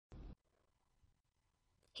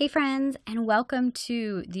Hey friends, and welcome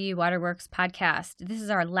to the Waterworks podcast. This is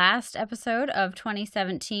our last episode of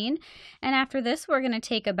 2017, and after this we're going to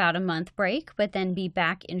take about a month break, but then be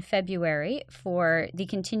back in February for the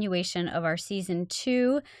continuation of our season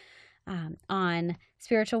 2 on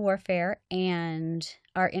spiritual warfare and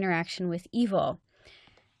our interaction with evil.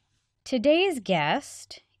 Today's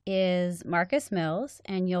guest is Marcus Mills,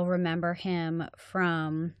 and you'll remember him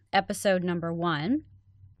from episode number 1.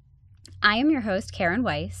 I am your host, Karen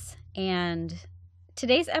Weiss, and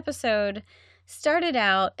today's episode started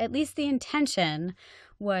out, at least the intention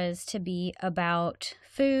was to be about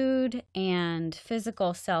food and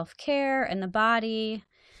physical self-care and the body,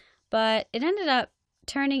 but it ended up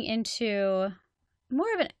turning into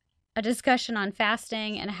more of a discussion on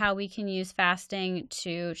fasting and how we can use fasting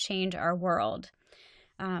to change our world.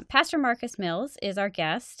 Pastor Marcus Mills is our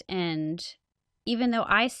guest, and even though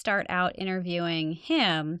I start out interviewing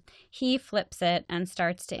him, he flips it and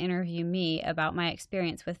starts to interview me about my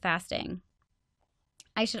experience with fasting.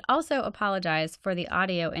 I should also apologize for the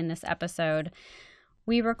audio in this episode.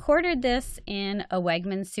 We recorded this in a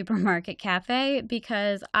Wegmans supermarket cafe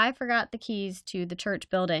because I forgot the keys to the church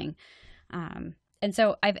building. And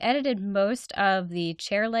so I've edited most of the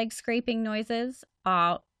chair leg scraping noises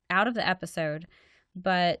out of the episode,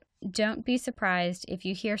 but don't be surprised if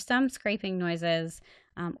you hear some scraping noises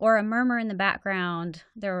or a murmur in the background.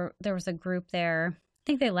 There was a group there. I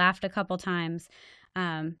think they laughed a couple times.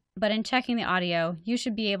 But in checking the audio, you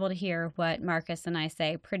should be able to hear what Marcus and I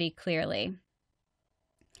say pretty clearly.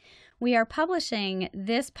 We are publishing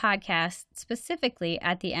this podcast specifically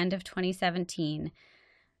at the end of 2017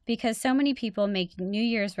 because so many people make New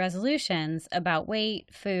Year's resolutions about weight,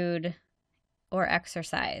 food, or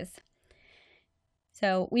exercise.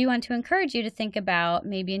 So we want to encourage you to think about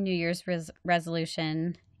maybe a New Year's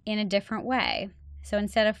resolution in a different way. So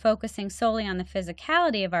instead of focusing solely on the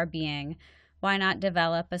physicality of our being, why not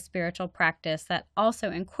develop a spiritual practice that also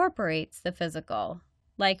incorporates the physical,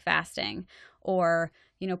 like fasting or,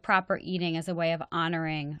 proper eating as a way of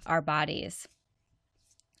honoring our bodies.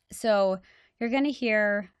 So you're going to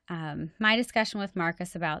hear my discussion with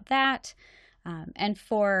Marcus about that. And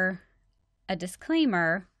for a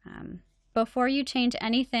disclaimer, before you change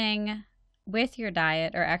anything with your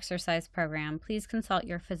diet or exercise program, please consult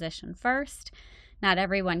your physician first. Not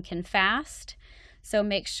everyone can fast, so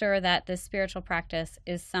make sure that this spiritual practice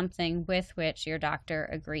is something with which your doctor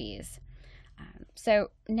agrees.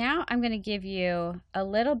 So now I'm going to give you a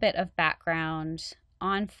little bit of background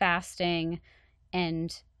on fasting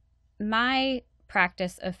and my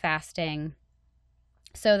practice of fasting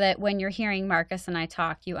so that when you're hearing Marcus and I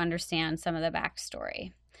talk, you understand some of the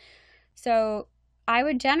backstory. So I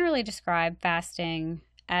would generally describe fasting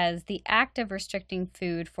as the act of restricting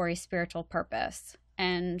food for a spiritual purpose.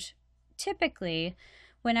 And typically,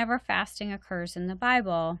 whenever fasting occurs in the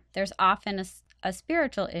Bible, there's often a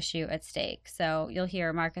spiritual issue at stake. So you'll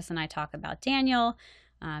hear Marcus and I talk about Daniel.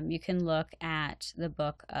 You can look at the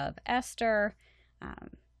book of Esther,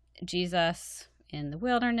 Jesus in the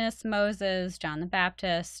wilderness, Moses, John the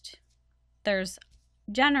Baptist. There's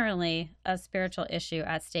generally a spiritual issue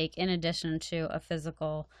at stake in addition to a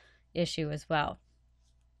physical issue as well.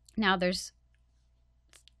 Now, there's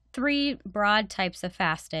 3 broad types of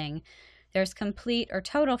fasting. There's complete or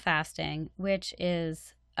total fasting, which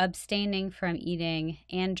is abstaining from eating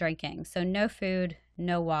and drinking. So no food,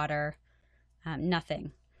 no water,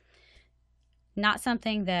 nothing. Not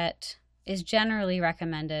something that is generally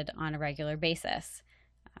recommended on a regular basis.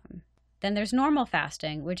 Then there's normal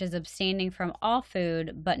fasting, which is abstaining from all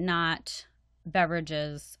food, but not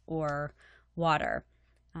beverages or water.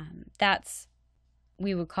 That's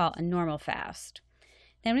we would call a normal fast.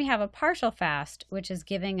 Then we have a partial fast, which is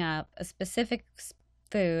giving up a specific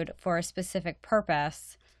food for a specific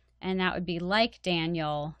purpose, and that would be like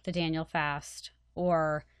Daniel, the Daniel fast,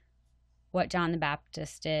 or what John the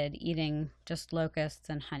Baptist did, eating just locusts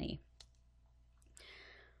and honey.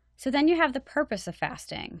 So then you have the purpose of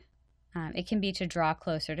fasting. It can be to draw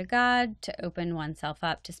closer to God, to open oneself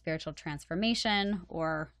up to spiritual transformation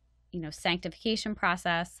or, sanctification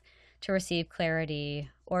process, to receive clarity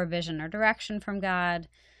or vision or direction from God,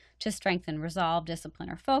 to strengthen resolve, discipline,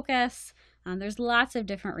 or focus. There's lots of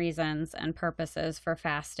different reasons and purposes for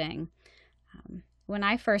fasting. When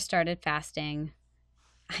I first started fasting,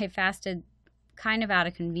 I fasted kind of out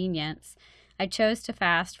of convenience. I chose to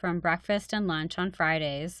fast from breakfast and lunch on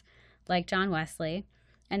Fridays, like John Wesley.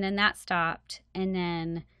 And then that stopped, and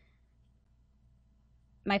then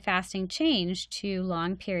my fasting changed to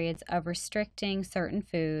long periods of restricting certain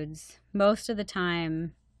foods. Most of the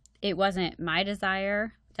time, it wasn't my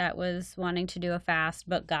desire that was wanting to do a fast,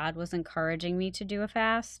 but God was encouraging me to do a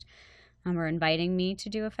fast, or inviting me to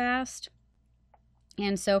do a fast.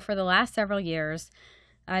 And so for the last several years,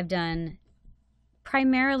 I've done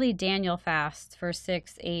primarily Daniel fasts for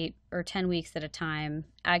 6, 8, or 10 weeks at a time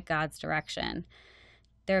at God's direction.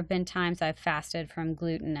 There have been times I've fasted from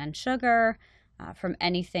gluten and sugar, from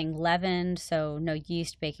anything leavened, so no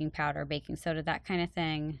yeast, baking powder, baking soda, that kind of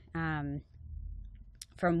thing,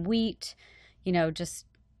 from wheat, just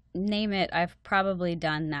name it. I've probably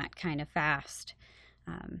done that kind of fast.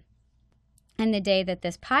 And the day that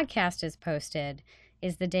this podcast is posted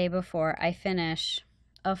is the day before I finish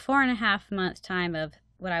a 4.5-month time of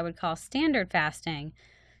what I would call standard fasting,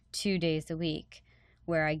 2 days a week,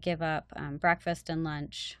 where I give up breakfast and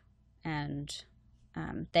lunch and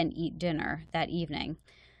then eat dinner that evening.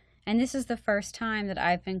 And this is the first time that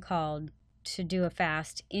I've been called to do a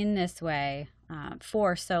fast in this way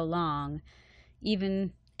for so long,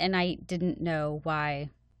 and I didn't know why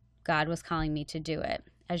God was calling me to do it.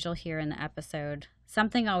 As you'll hear in the episode,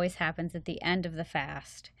 something always happens at the end of the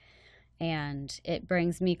fast, and it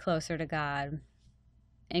brings me closer to God,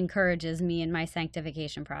 encourages me in my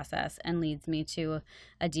sanctification process, and leads me to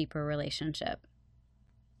a deeper relationship.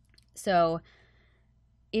 So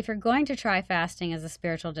if you're going to try fasting as a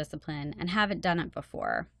spiritual discipline and haven't done it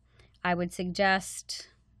before, I would suggest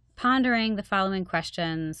pondering the following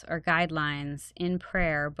questions or guidelines in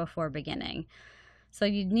prayer before beginning. So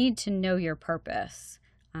you need to know your purpose.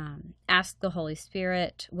 Ask the Holy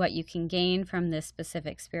Spirit what you can gain from this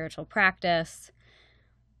specific spiritual practice,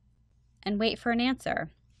 and wait for an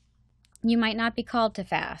answer. You might not be called to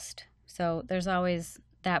fast, so there's always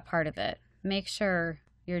that part of it. Make sure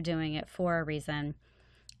you're doing it for a reason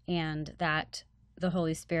and that the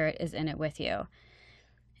Holy Spirit is in it with you.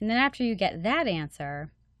 And then after you get that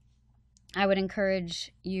answer, I would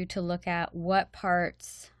encourage you to look at what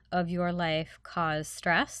parts of your life cause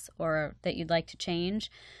stress or that you'd like to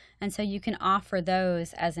change. And so you can offer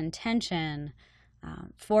those as intention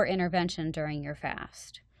for intervention during your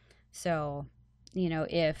fast. So,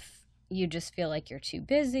 if you just feel like you're too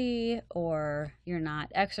busy or you're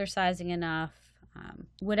not exercising enough,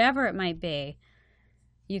 whatever it might be,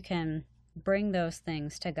 you can bring those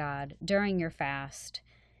things to God during your fast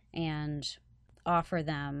and offer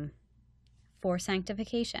them for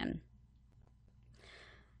sanctification.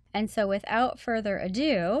 And so without further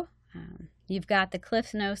ado, you've got the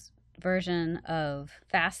Cliff Notes version of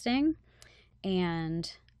fasting,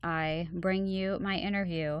 and I bring you my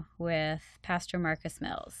interview with Pastor Marcus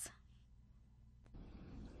Mills.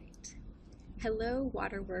 Hello,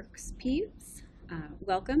 Waterworks peeps.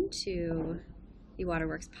 Welcome to the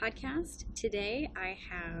Waterworks podcast. Today I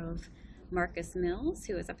have Marcus Mills,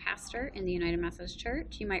 who is a pastor in the United Methodist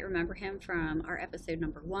Church. You might remember him from our episode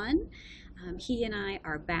number 1. He and I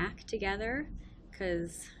are back together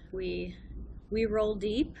because we roll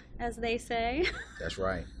deep, as they say. That's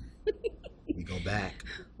right. We go back.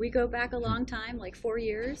 We go back a long time, like 4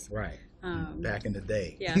 years. Right. Back in the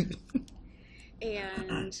day. Yeah.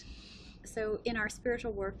 And so in our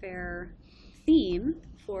spiritual warfare theme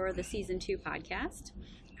for the season 2 podcast,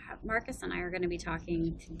 Marcus and I are going to be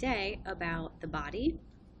talking today about the body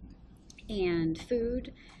and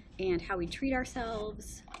food and how we treat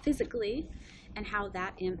ourselves physically and how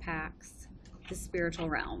that impacts the spiritual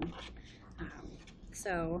realm.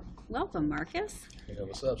 So welcome, Marcus. Hey,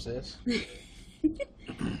 what's up, sis?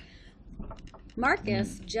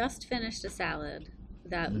 Marcus just finished a salad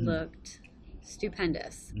that looked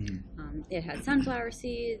stupendous. It had sunflower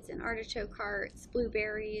seeds and artichoke hearts,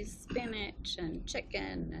 blueberries, spinach, and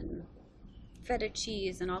chicken, and feta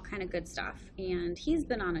cheese, and all kind of good stuff. And he's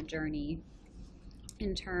been on a journey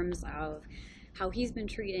in terms of how he's been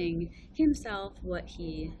treating himself, what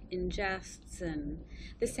he ingests, and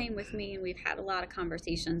the same with me. And we've had a lot of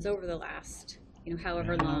conversations over the last,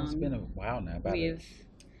 however long. It's been a while now.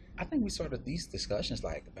 I think we started these discussions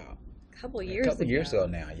like about a couple years ago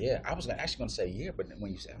now. Yeah, I was actually going to say a year, but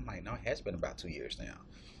when you said, I'm like, no, it has been about 2 years now.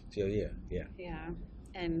 So yeah. Yeah,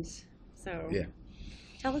 and so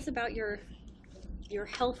tell us about your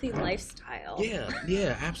healthy lifestyle.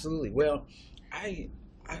 Yeah, absolutely. Well, I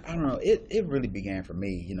don't know. It really began for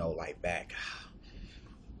me, like back,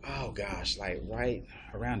 oh gosh, like right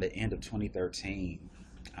around the end of 2013,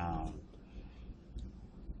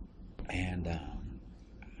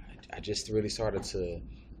 I just really started to,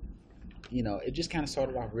 it just kind of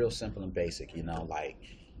started off real simple and basic, like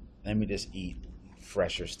let me just eat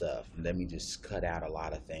fresher stuff. Let me just cut out a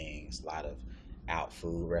lot of things, a lot of out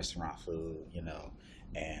food, restaurant food,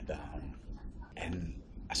 and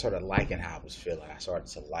I started liking how I was feeling. I started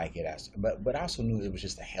to like it, but I also knew it was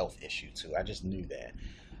just a health issue too. I just knew that.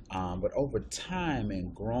 But over time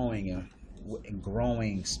and growing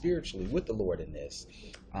spiritually with the Lord in this,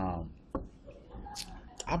 I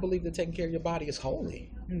believe that taking care of your body is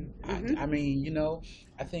holy. Mm-hmm. I mean,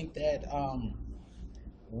 I think that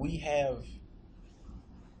we have,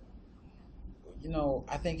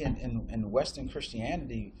 I think in Western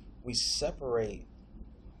Christianity, we separate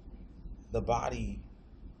the body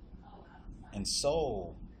and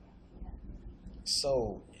soul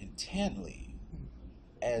so intently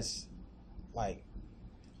as like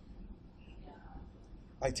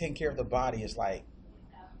taking care of the body is like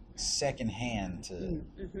second hand to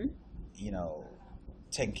Mm-hmm.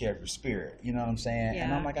 taking care of your spirit. You know what I'm saying?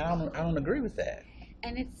 And I'm Yeah. like, I don't agree with that.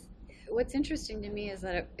 And what's interesting to me is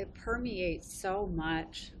that it permeates so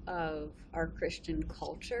much of our Christian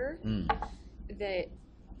culture Mm. that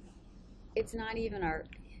it's not even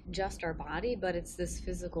just our body, but it's this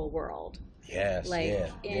physical world. Yes. Like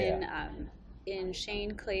Yeah. in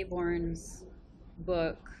Shane Claiborne's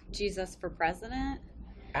book Jesus for President,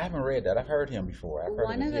 I haven't read that. I've heard him before. I've heard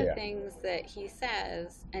one of it. the Yeah. things that he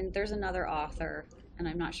says, and there's another author, and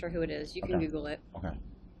I'm not sure who it is. You can Okay. Google it. Okay.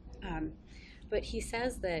 But he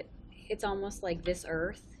says that it's almost like this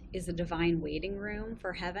earth is a divine waiting room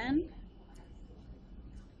for heaven.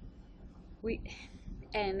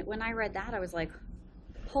 And when I read that, I was like,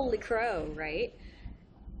 holy crow, right?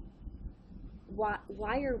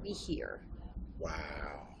 Why are we here?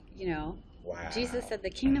 Wow. Wow. Jesus said the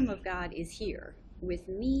kingdom of God is here. With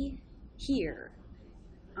me here,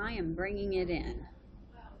 I am bringing it in.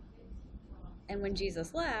 And when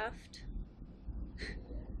Jesus left,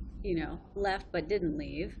 left but didn't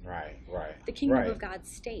leave, Right. the kingdom of God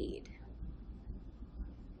stayed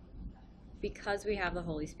because we have the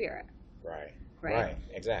Holy Spirit. Right.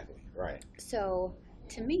 Exactly. Right. So,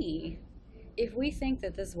 to me, if we think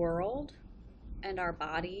that this world and our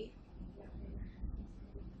bodies,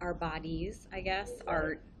 I guess,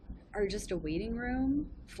 are just a waiting room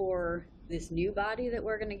for this new body that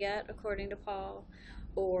we're going to get, according to Paul,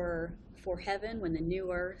 or for heaven when the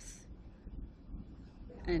new earth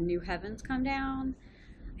and new heavens come down,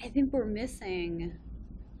 I think we're missing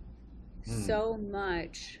so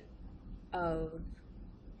much of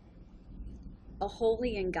a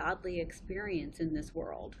holy and godly experience in this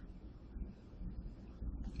world.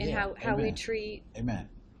 And how we treat Amen.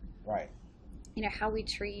 Right. How we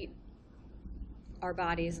treat our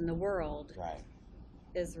bodies in the world Right.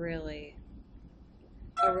 is really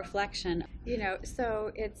a reflection.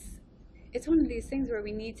 So it's one of these things where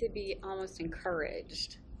we need to be almost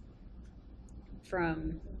encouraged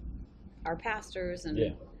from our pastors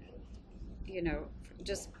and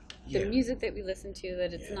just the music that we listen to,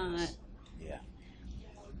 that it's not. Yeah.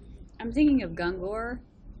 I'm thinking of Gungor.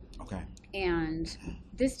 Okay. And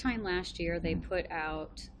this time last year, they put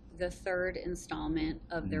out the third installment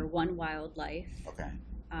of their One Wild Life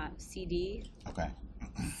CD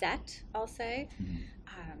set, I'll say.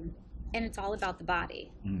 And it's all about the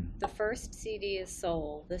body. The first CD is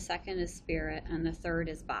soul, the second is spirit, and the third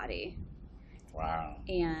is body. Wow.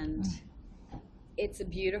 And it's a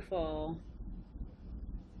beautiful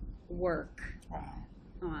work.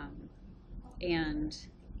 Wow. And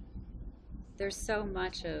there's so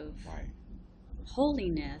much of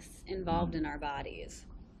holiness involved in our bodies.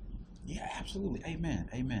 Yeah, absolutely. Amen.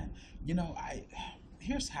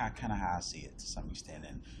 Here's how I see it to some extent,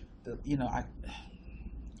 and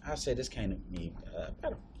I'll say this came to me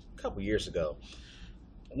about a couple years ago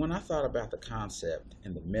when I thought about the concept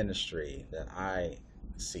and the ministry that I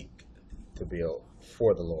seek to build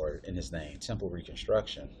for the Lord in His name, temple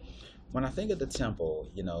reconstruction. When I think of the temple,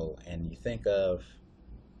 and you think of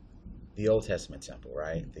the Old Testament temple,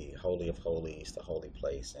 right? The Holy of Holies, the holy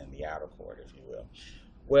place, and the outer court, if you will.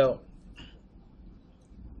 Well,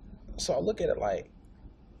 so I look at it like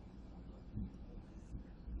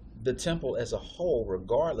the temple as a whole,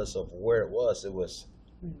 regardless of where it was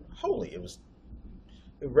holy. It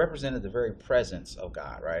represented the very presence of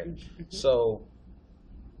God, right? Mm-hmm. So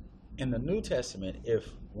in the New Testament, if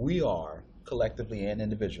we are collectively and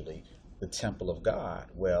individually the temple of God,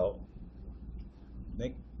 well,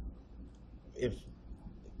 if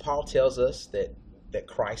Paul tells us that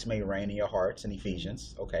Christ may reign in your hearts in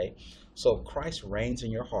Ephesians, okay, so if Christ reigns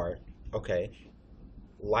in your heart, okay,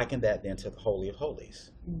 liken that then to the Holy of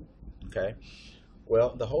Holies, okay.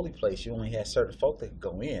 Well, the holy place, you only had certain folk that could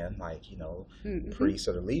go in, like priests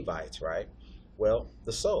or the Levites, right? Well,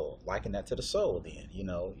 the soul, liken that to the soul then,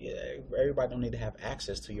 everybody don't need to have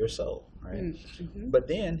access to your soul, right? But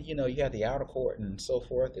then, you have the outer court and so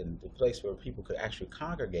forth, and the place where people could actually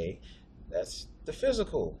congregate. That's the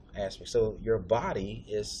physical aspect. So your body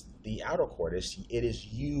is the outer court. It is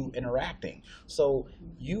you interacting. So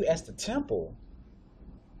you as the temple,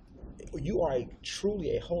 you are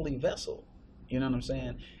truly a holy vessel. You know what I'm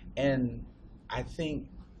saying? And I think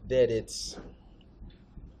that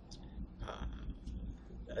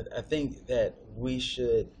I think that we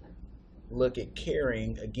should look at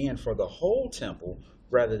caring again for the whole temple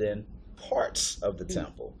rather than parts of the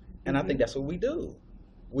temple. And I think that's what we do.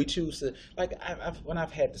 We choose to, like, when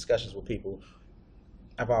I've had discussions with people,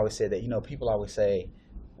 I've always said that, people always say,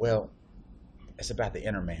 well, it's about the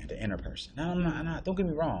inner man, the inner person. No, I'm not, don't get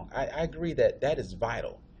me wrong. I agree that that is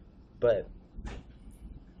vital, but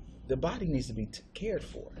the body needs to be cared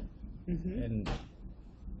for. And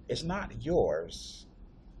it's not yours.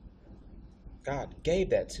 God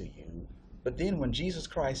gave that to you. But then when Jesus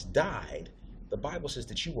Christ died, the Bible says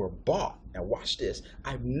that you were bought. Now watch this.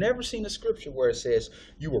 I've never seen a scripture where it says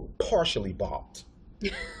you were partially bought.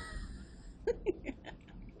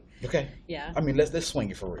 Okay. Yeah. I mean, let's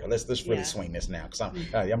swing it for real. Let's really swing this now, because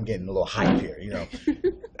I'm getting a little hype here.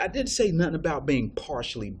 I didn't say nothing about being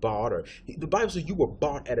partially bought, or the Bible says you were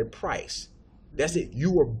bought at a price. That's it.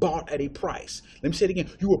 You were bought at a price. Let me say it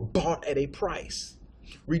again. You were bought at a price.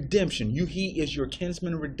 Redemption. He is your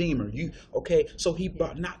kinsman redeemer. So he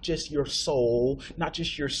bought not just your soul, not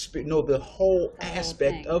just your spirit, no, the whole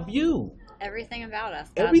aspect of you. Everything about us.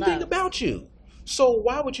 Everything about you. So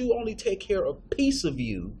why would you only take care of a piece of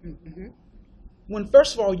you when,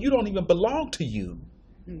 first of all, you don't even belong to you?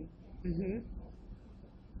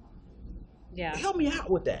 Yeah. Help me out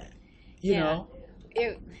with that. You know?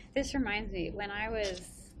 This reminds me, when I was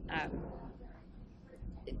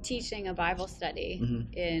teaching a Bible study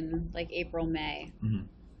in like April, May,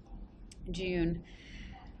 June,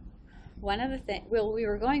 one of the things, we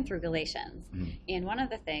were going through Galatians, and one of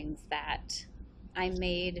the things that I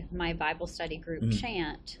made my Bible study group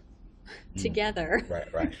chant together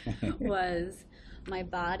was, my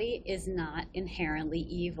body is not inherently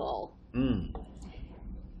evil.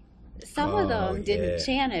 Some of them didn't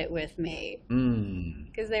chant it with me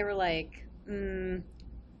because they were like,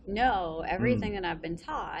 no, everything that I've been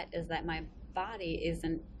taught is that my body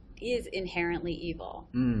is inherently evil.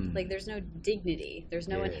 Like, there's no dignity, there's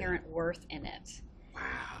no inherent worth in it.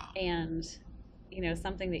 Wow. And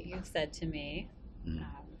something that you said to me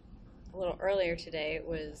a little earlier today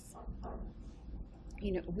was,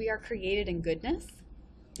 we are created in goodness.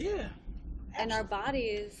 Yeah. And our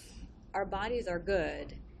bodies are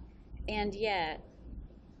good, and yet,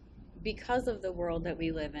 because of the world that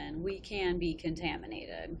we live in, we can be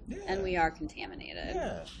contaminated, and we are contaminated.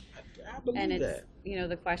 Yeah, I believe that. And it's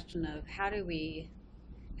the question of how do we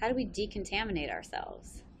decontaminate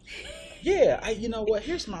ourselves? Yeah, you know what?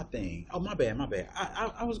 Here's my thing. Oh, my bad.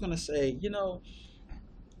 I was gonna say,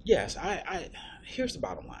 yes, here's the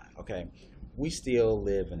bottom line. Okay, we still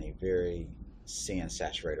live in a very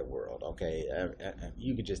sin-saturated world. Okay,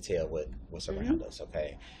 you could just tell what's around us.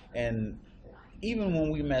 Okay, and even when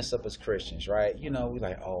we mess up as Christians, right? We're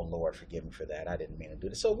like, oh Lord, forgive me for that. I didn't mean to do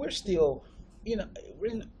this. So we're still,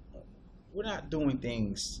 we're not doing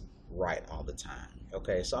things right all the time.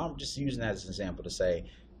 Okay, so I'm just using that as an example to say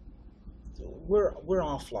we're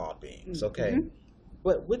all flawed beings. Okay,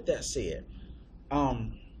 but with that said, I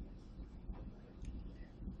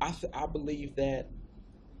believe that,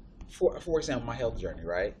 for example, my health journey,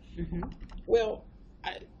 right? Well,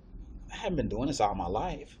 I haven't been doing this all my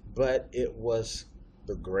life, but it was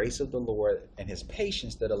the grace of the Lord and his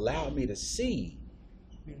patience that allowed me to see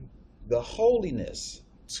the holiness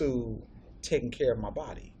to taking care of my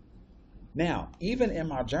body. Now, even in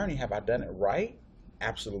my journey, have I done it right?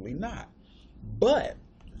 Absolutely not. But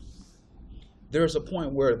there's a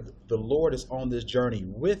point where the Lord is on this journey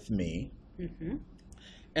with me.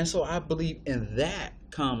 And so I believe in that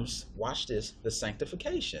comes, watch this, the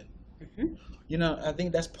sanctification. I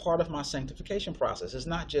think that's part of my sanctification process. It's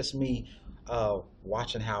not just me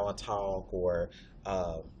watching how I talk, or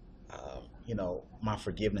my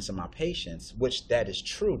forgiveness and my patience, which that is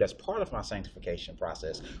true. That's part of my sanctification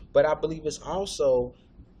process. But I believe it's also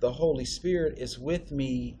the Holy Spirit is with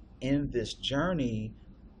me in this journey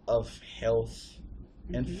of health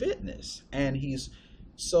and fitness. And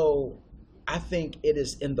I think it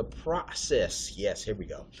is in the process. Yes, here we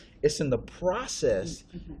go. It's in the process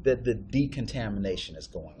that the decontamination is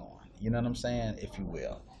going on. You know what I'm saying? If you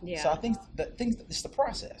will. Yeah. So I think it's the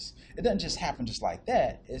process. It doesn't just happen just like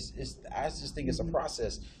that. I just think it's a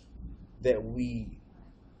process that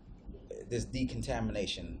this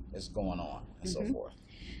decontamination is going on and so forth.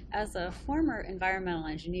 as a former environmental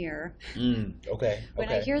engineer, Okay. when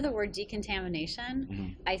I Okay. hear the word decontamination,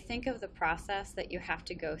 Mhm. I think of the process that you have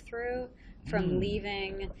to go through from Mm.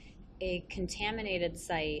 leaving a contaminated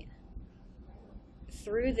site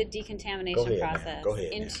through the Go decontamination ahead now. process Go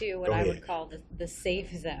ahead now. into what Go I would ahead. call the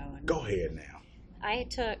safe zone. Go ahead now. I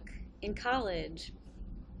took in college,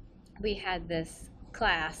 we had this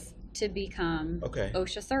class to become Okay.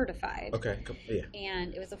 OSHA certified. Okay. Yeah.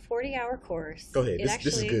 And it was a 40-hour course. Go ahead. It This is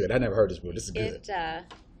actually, good. I never heard this word. This is good.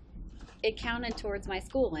 it counted towards my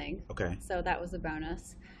schooling, Okay. so that was a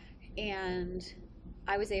bonus. And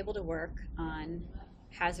I was able to work on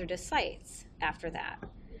hazardous sites after that.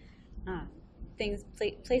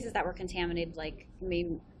 Places that were contaminated, like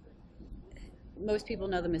maybe most people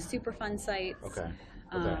know them as Superfund sites. Okay.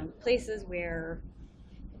 Okay. Places where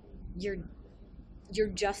you're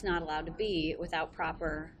just not allowed to be without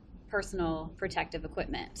proper personal protective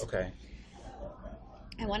equipment. Okay.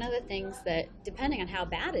 And one of the things that, depending on how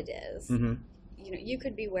bad it is, Mm-hmm. you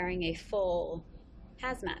could be wearing a full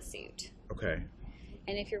hazmat suit. Okay.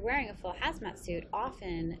 And if you're wearing a full hazmat suit,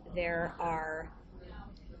 often there's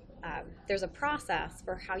a process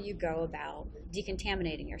for how you go about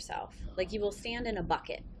decontaminating yourself. Like, you will stand in a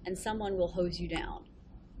bucket and someone will hose you down.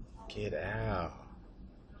 Get out.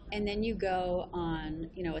 And then you go on,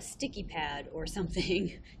 a sticky pad or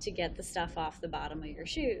something to get the stuff off the bottom of your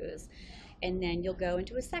shoes. And then you'll go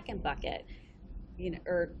into a second bucket,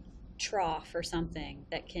 or trough or something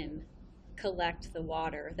that can collect the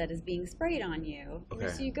water that is being sprayed on you. Okay.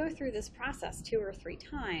 So you go through this process 2 or 3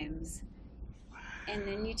 times, and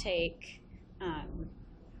then you take,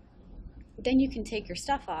 then you can take your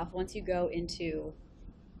stuff off once you go into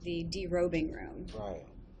the derobing room. Right.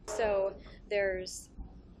 So there's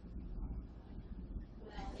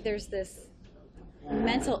this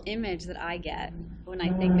mental image that I get when I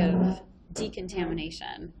think of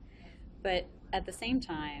decontamination, but at the same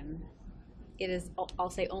time, it is, I'll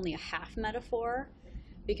say, only a half metaphor,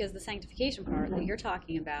 because the sanctification part that you're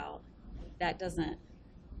talking about, that doesn't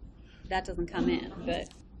come in. But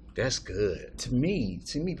That's good. To me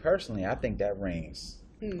personally, I think that rings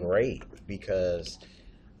great, because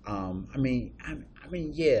we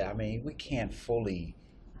can't fully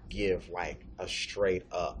give like a straight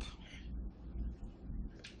up,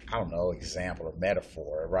 I don't know, example or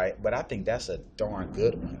metaphor, right? But I think that's a darn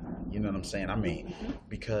good one. You know what I'm saying? I mean,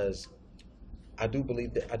 because I do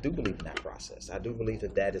believe in that process. I do believe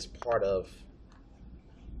that is part of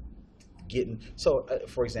getting. So,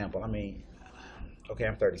 for example, okay,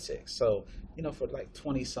 I'm 36. So, for like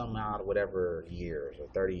 20 some odd whatever years or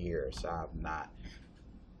 30 years,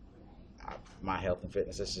 my health and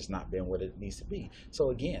fitness has just not been what it needs to be.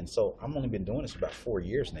 So again, I've only been doing this for about 4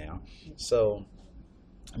 years now. So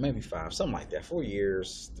maybe 5, something like that, 4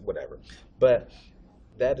 years, whatever. But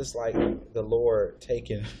that is like the Lord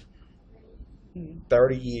taking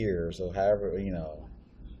 30 years or however,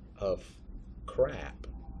 of crap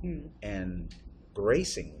and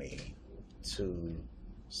gracing me to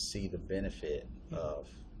see the benefit of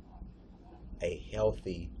a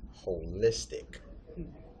healthy, holistic,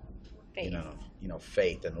 faith.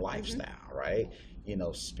 Faith and lifestyle, right?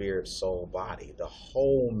 Spirit, soul, body, the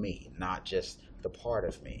whole me, not just the part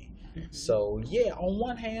of me. So yeah, on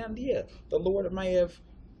one hand, yeah, the Lord may have,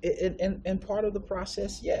 in part of the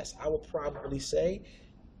process, yes, I would probably say,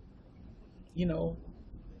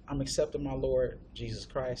 I'm accepting my Lord Jesus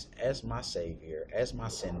Christ as my Savior, as my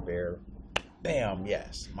sin bearer. Bam,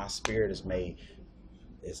 yes, my spirit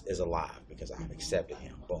is alive because I've accepted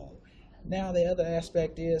Him. Boom. Now the other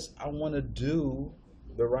aspect is I want to do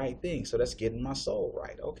the right thing. So that's getting my soul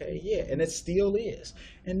right. Okay, yeah, and it still is.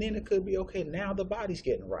 And then it could be, okay, now the body's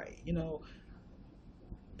getting right,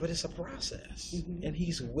 but it's a process. And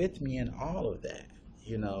He's with me in all of that,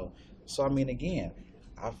 So again,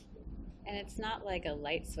 and it's not like a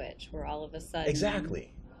light switch where all of a sudden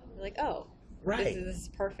exactly, you're like, oh, right, this is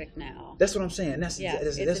perfect now. That's what I'm saying. It's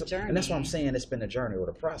a journey. And that's why I'm saying it's been a journey or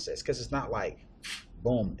the process, because it's not like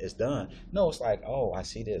boom, it's done. No, it's like, oh, I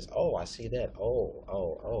see this. Oh, I see that.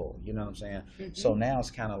 Oh. You know what I'm saying? So now it's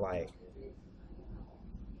kind of like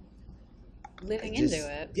living into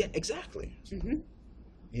it. Yeah, exactly.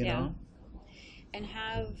 You know? And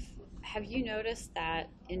have you noticed that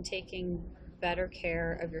in taking better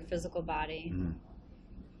care of your physical body,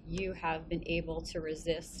 you have been able to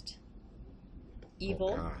resist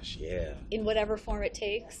evil? Oh, gosh, yeah. In whatever form it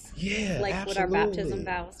takes? Yeah, like absolutely. what our baptism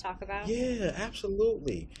vows talk about? Yeah,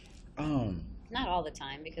 absolutely. Not all the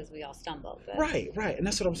time, because we all stumble. But. Right. And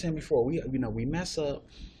that's what I'm saying before. We mess up,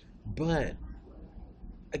 but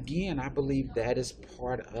again, I believe that is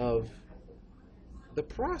part of the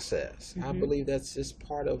process. I Mm-hmm. believe that's just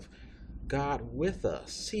part of God with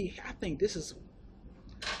us. See, I think this is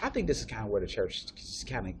kind of where the church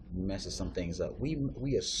kind of messes some things up.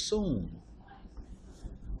 We assume,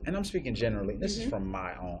 and I'm speaking generally. This is Mm-hmm. from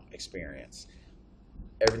my own experience.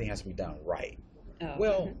 Everything has to be done right. Oh.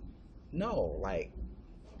 Well, no, like,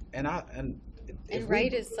 and if And we,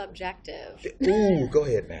 right is subjective. ooh, go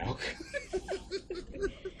ahead now. Like,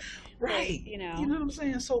 Right. you You know. know what I'm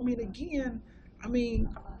saying? So I mean, again, I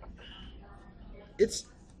mean, it's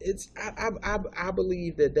I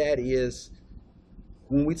believe that is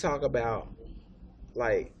when we talk about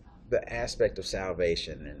like the aspect of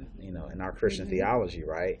salvation and in our Christian Mm-hmm. theology,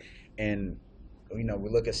 right? And we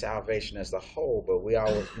look at salvation as the whole, but we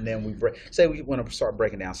always and then we want to start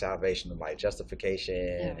breaking down salvation of like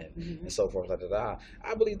justification Oh. and, Mm-hmm. and so forth, da, da, da.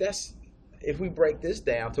 I believe that's if we break this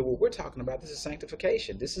down to what we're talking about, this is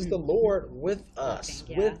sanctification. This is the Mm-hmm. Lord with us,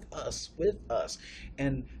 Working, yeah. with us, with us,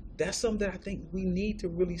 and that's something that I think we need to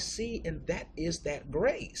really see, and that is that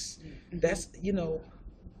grace. Mm-hmm. That's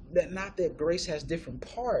that not that grace has different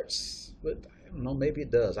parts, but I don't know, maybe it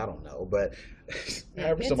does. I don't know, but Yeah,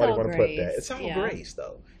 however it's somebody all want to put that, grace. it's all Yeah. grace,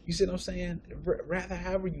 though. You see what I'm saying? Rather,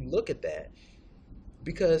 however you look at that,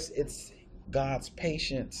 because it's God's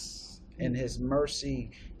patience and His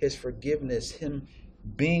mercy, His forgiveness, Him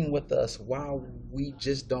being with us while we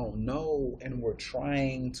just don't know and we're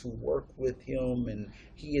trying to work with Him, and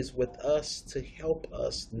He is with us to help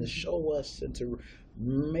us and to show us and to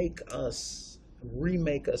make us,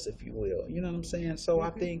 remake us, if you will. You know what I'm saying? So I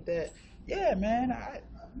Mm-hmm. think that, yeah, man, I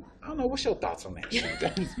don't know. What's your thoughts on that?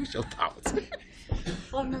 What's your thoughts?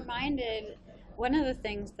 Well, I'm reminded one of the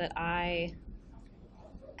things that I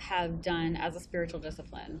have done as a spiritual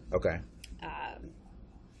discipline, Okay.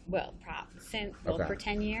 well, Okay. for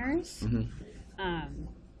 10 years, Mm-hmm. um,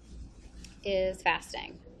 is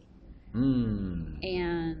fasting.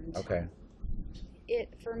 And Okay.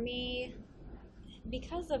 it, for me,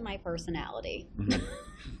 because of my personality, Mm-hmm.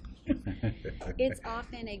 it's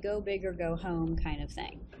often a go big or go home kind of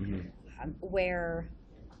thing. Mm-hmm. Where,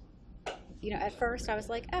 at first I was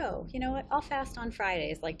like, oh, you know what? I'll fast on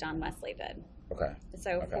Fridays like Don Wesley did. Okay.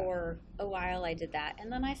 So Okay. for a while I did that,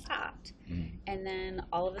 and then I stopped. Mm-hmm. And then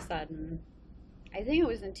all of a sudden, I think it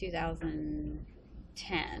was in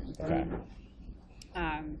 2010, Okay.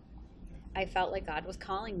 I felt like God was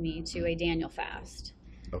calling me to a Daniel fast.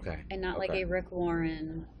 Okay. And not like Okay. a Rick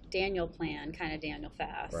Warren Daniel plan kind of Daniel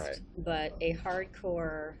fast, Right. but a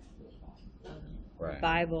hardcore Right.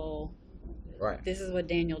 Bible. Right. This is what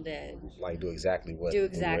Daniel did. Like do exactly what Yeah.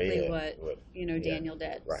 Daniel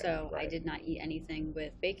did. Right, So I right. did not eat anything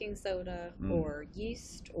with baking soda or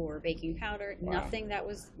yeast or baking powder. Wow.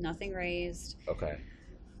 Nothing raised. Okay.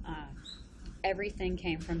 Everything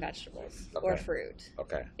came from vegetables or fruit.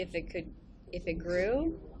 Okay. If it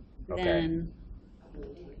grew, Okay. then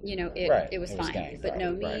Right. it was It was fine. game, But right,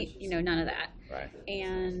 no right. meat, none of that. Right.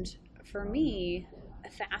 And for me,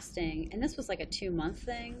 fasting, and this was like a 2-month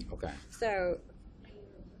thing. Okay. So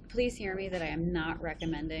please hear me that I am not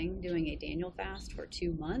recommending doing a Daniel fast for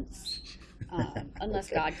 2 months, unless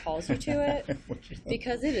Okay. God calls you to it,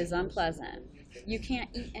 because it is unpleasant. You can't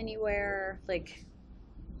eat anywhere. Like,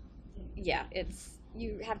 yeah,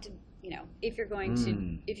 you have to, if you're going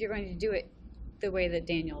to do it the way that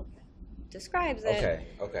Daniel describes it, Okay.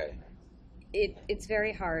 Okay. it's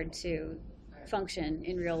very hard to function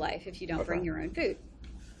in real life if you don't bring Okay. your own food.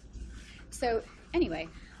 So anyway,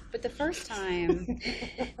 but the first time,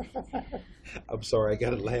 I'm sorry, I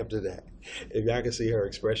gotta laugh to that. If y'all can see her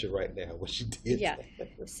expression right now, what she did. yeah,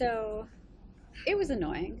 so it was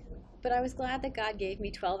annoying, but I was glad that God gave me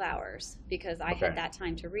 12 hours because I Okay. had that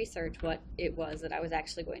time to research what it was that I was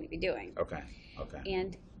actually going to be doing. Okay. Okay.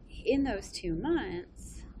 And in those 2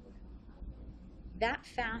 months, that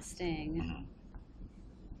fasting Mhm.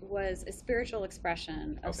 was a spiritual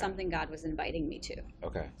expression of Okay. something God was inviting me to.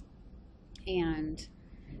 Okay. And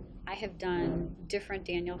I have done different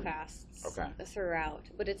Daniel fasts Okay. throughout,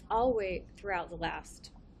 but it's always throughout the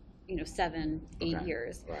last, 7, 8 Okay.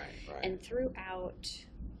 years. Right. Right. And throughout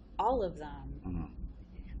all of them, Mhm.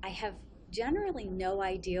 I have generally no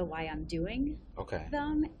idea why I'm doing Okay.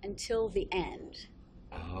 them until the end.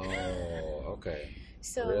 Oh. Okay.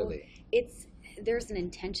 So Really. there's an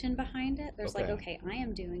intention behind it. There's like, Okay. okay, I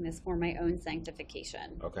am doing this for my own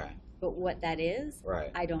sanctification. Okay. But what that is, Right.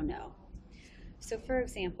 I don't know. So for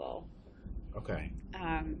example, Okay.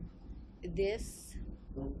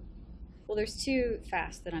 there's 2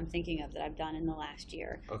 fasts that I'm thinking of that I've done in the last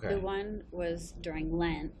year. Okay. The one was during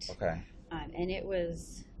Lent, Okay. and it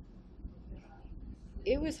was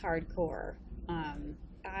hardcore.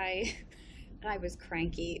 I I was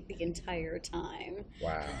cranky the entire time.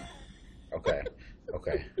 Wow. Okay.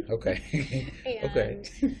 Okay. Okay. Okay.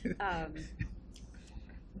 And,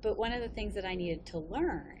 but one of the things that I needed to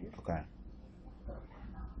learn, Okay.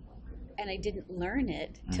 and I didn't learn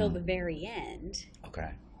it till the very end,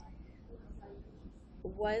 Okay.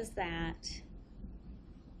 was that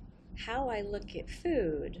how I look at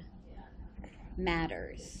food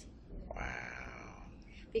matters. Wow.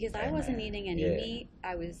 Because I Amen. wasn't eating any Yeah. meat.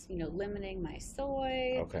 I was, limiting my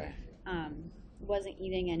soy. Okay. Wasn't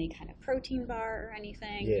eating any kind of protein bar or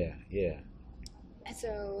anything. Yeah. Yeah. And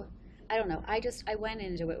so, I don't know. I went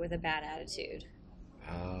into it with a bad attitude.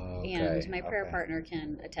 Okay. And my prayer Okay. partner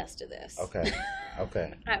can attest to this. Okay.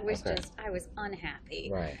 Okay. I was Okay. I was unhappy.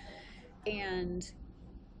 Right. And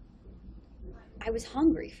I was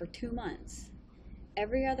hungry for 2 months.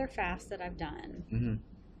 Every other fast that I've done, Mm-hmm.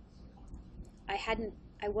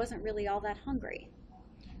 I wasn't really all that hungry.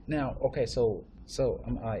 Now, okay, so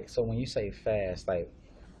I'm like, so when you say fast, like,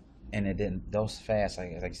 and it didn't, those fasts,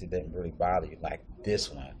 like you said, didn't really bother you, like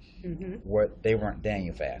this one, they weren't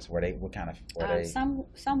Daniel fasts, what kind of, were they?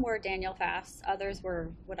 Some were Daniel fasts. Others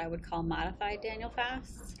were what I would call modified Daniel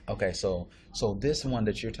fasts. Okay, so this one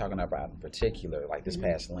that you're talking about in particular, like this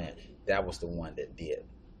past Lent, that was the one that did.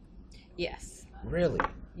 Yes. Really?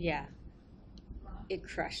 Yeah. It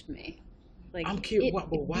crushed me. Like, I'm curious, it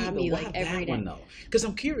but why, beat me, why like, that every one day. though? Because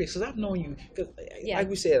I'm curious, because I've known you, cause, Yeah. like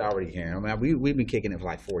we said already, Karen. I mean, we've been kicking it for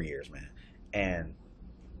like 4 years, man. And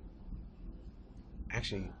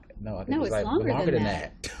actually, no, I think No, it was it's like longer than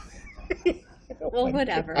that. Oh Well, my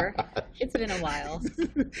whatever. gosh. It's been a while.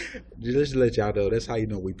 Just to let y'all know, that's how you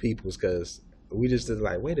know we peoples, because we just did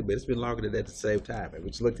like, wait a minute, it's been longer than that at the same time, and we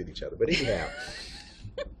just looked at each other. But anyhow,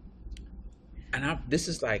 and this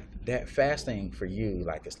is like that fasting for you,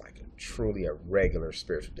 like it's like truly a regular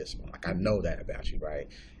spiritual discipline. Like I know that about you, right?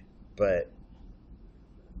 But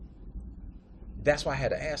that's why I had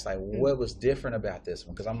to ask, like, what was different about this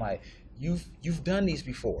one? Because I'm like, you've done these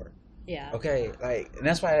before. Yeah. Okay, like, and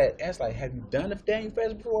that's why I asked, like, have you done a Daniel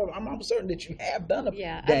fast before? I'm certain that you have done a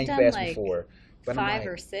Yeah, I've Daniel done fast like before. But I'm 5 like,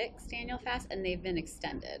 or 6 Daniel fasts, and they've been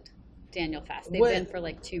extended Daniel fasts. They've What- been for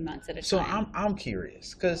like 2 months at a so time. I'm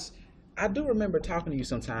curious, because I do remember talking to you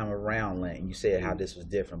sometime around Lent, and you said how this was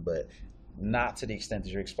different, but not to the extent that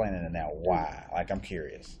you're explaining it now. Why? Like, I'm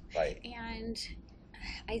curious. Like, And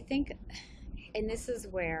I think, and this is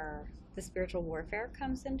where the spiritual warfare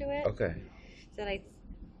comes into it, okay, that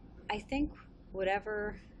I think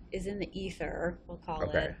whatever is in the ether, we'll call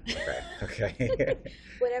okay, it, okay.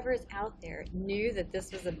 whatever is out there, knew that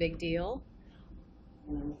this was a big deal,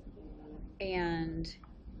 and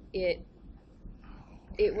it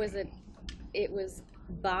was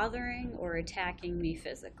bothering or attacking me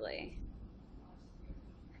physically.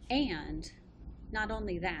 And not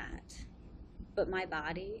only that, but my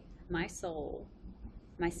body, my soul,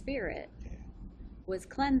 my spirit was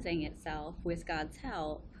cleansing itself with God's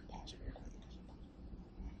help.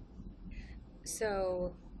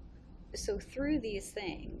 So through these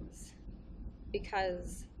things,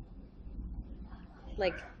 because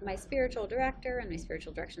like my spiritual director and my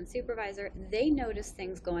spiritual direction supervisor, they noticed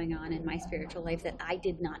things going on in my spiritual life that I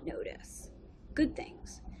did not notice. Good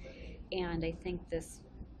things. And I think this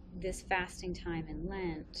fasting time in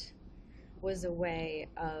Lent was a way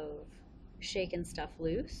of shaking stuff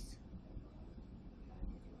loose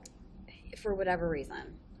for whatever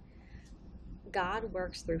reason. God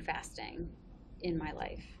works through fasting in my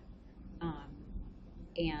life.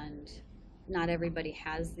 And not everybody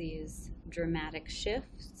has these dramatic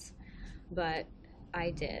shifts, but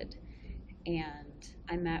I did. And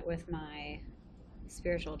I met with my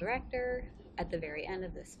spiritual director at the very end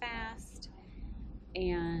of this fast,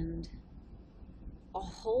 and a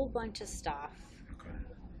whole bunch of stuff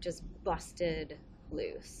just busted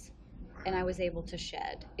loose, and I was able to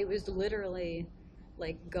shed. It was literally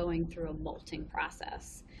like going through a molting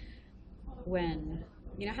process. When,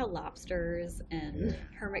 you know how lobsters and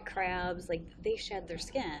hermit crabs, like, they shed their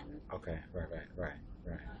skin. Okay, right.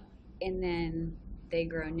 And then they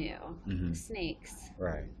grow new. Mhm. Snakes.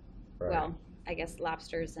 Right. Well, I guess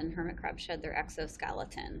lobsters and hermit crabs shed their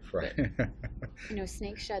exoskeleton. Right. But,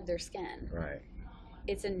 snakes shed their skin. Right.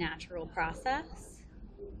 It's a natural process,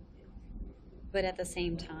 but at the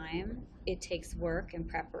same time, it takes work and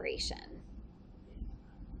preparation.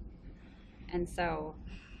 And so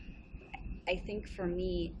I think for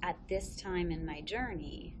me, at this time in my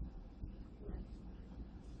journey,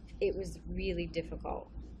 it was really difficult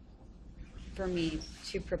for me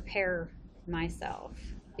to prepare myself,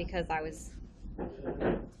 because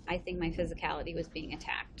I think my physicality was being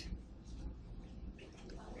attacked.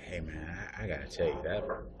 Hey man, I gotta tell you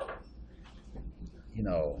you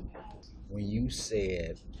know, when you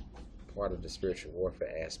said part of the spiritual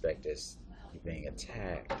warfare aspect is you being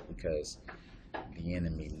attacked because the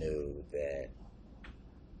enemy knew that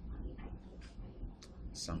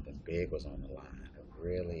something big was on the line. It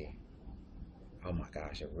really, oh my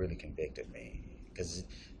gosh, it really convicted me because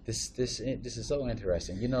this is so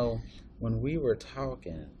interesting. You know, when we were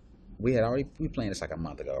talking, we planned this like a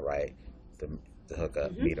month ago, right? The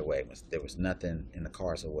hookup, meet away. There was nothing in the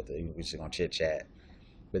car, so we were just gonna chit chat.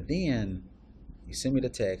 But then you sent me the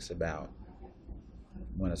text about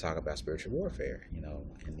want to talk about spiritual warfare, you know,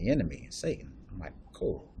 and the enemy and Satan. I'm like,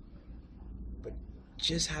 cool. But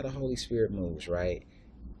just how the Holy Spirit moves, right?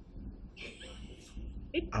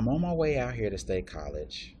 I'm on my way out here to State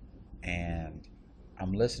College, and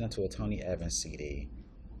I'm listening to a Tony Evans CD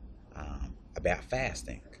about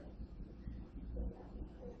fasting.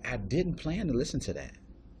 I didn't plan to listen to that.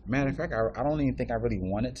 Matter of fact, I don't even think I really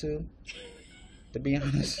wanted to be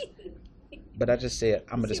honest. But I just said,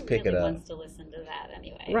 I'm going to just pick it up. Wants to listen to that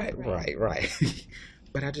anyway. Right.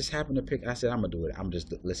 But I just happened to pick, I said, I'm going to do it. I'm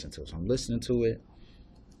just listening to it. So I'm listening to it.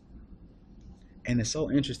 And it's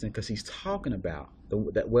so interesting because he's talking about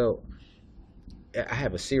I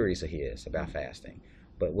have a series of his about fasting.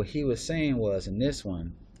 But what he was saying was, in this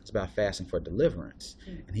one, it's about fasting for deliverance.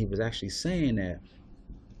 And he was actually saying that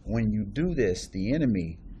when you do this, the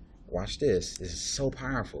enemy, watch this is so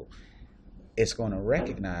powerful. It's going to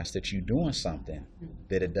recognize that you're doing something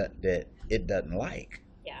that it doesn't like.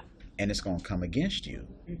 Yeah. And it's going to come against you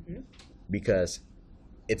because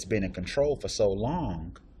it's been in control for so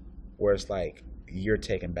long where it's like you're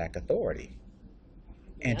taking back authority.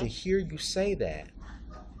 And to hear you say that,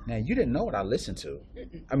 now you didn't know what I listened to.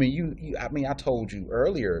 I mean, I told you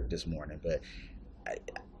earlier this morning, but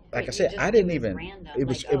like I said, I didn't even. Random. It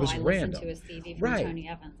was random. To a CD from Tony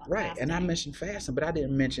Evans on fasting. And I mentioned fasting, but I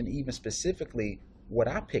didn't mention even specifically what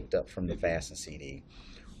I picked up from the fasting CD.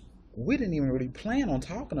 We didn't even really plan on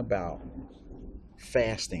talking about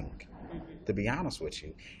fasting, to be honest with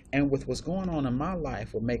you. And with what's going on in my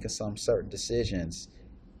life, with making some certain decisions,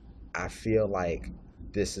 I feel like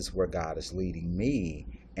this is where God is leading me,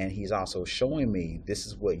 and He's also showing me this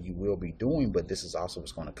is what you will be doing, but this is also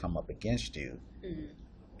what's going to come up against you.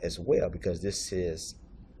 As well, because this is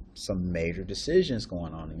some major decisions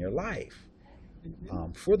going on in your life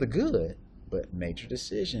for the good, but major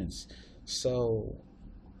decisions. So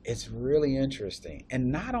it's really interesting.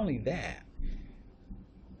 And not only that,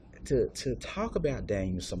 to talk about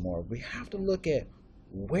Daniel some more, we have to look at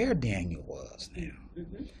where Daniel was now.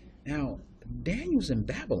 Now, Daniel's in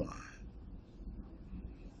Babylon.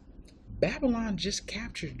 Babylon just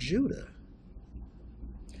captured Judah.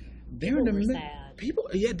 They're in the middle. People,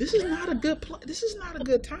 this is not a good this is not a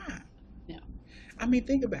good time. No. I mean,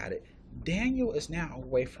 think about it. Daniel is now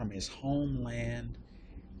away from his homeland,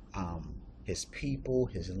 his people,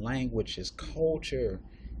 his language, his culture.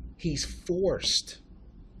 He's forced.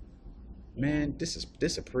 Man, this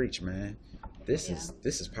is a preach, man. This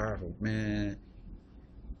is powerful, man.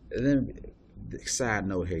 And then, side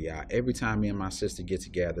note here, y'all. Every time me and my sister get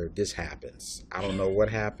together, this happens. I don't know what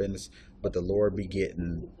happens. But the Lord be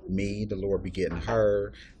getting me, the Lord be getting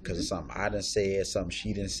her, because of something I done said, something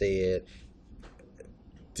she done said.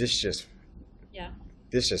 This just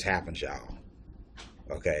happens, y'all.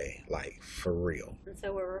 Okay, like for real. And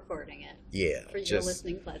so we're recording it. Yeah. For your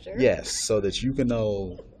listening pleasure. Yes, so that you can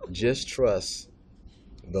know, just trust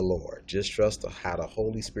the Lord. Just trust how the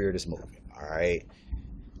Holy Spirit is moving, all right?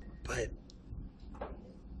 But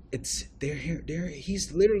they're here,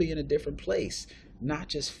 he's literally in a different place. Not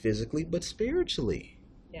just physically, but spiritually.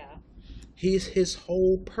 Yeah. His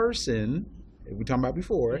whole person, we were talking about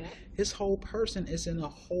before, his whole person is in a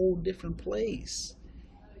whole different place.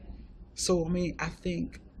 So, I mean, I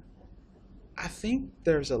think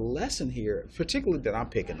there's a lesson here, particularly that I'm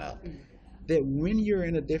picking up, that when you're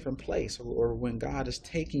in a different place, or when God is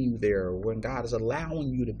taking you there, or when God is allowing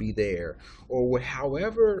you to be there, or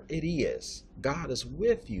however it is, God is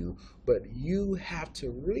with you, but you have to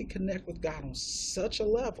really connect with God on such a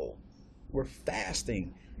level where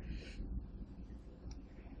fasting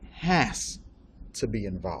has to be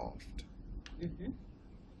involved.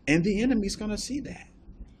 And the enemy's going to see that.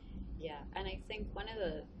 Yeah, and I think one of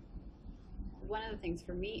the things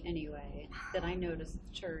for me anyway that I noticed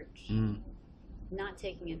the church not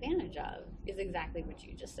taking advantage of is exactly what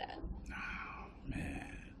you just said. Oh,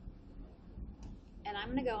 man. And I'm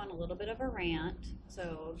going to go on a little bit of a rant,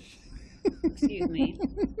 so excuse me.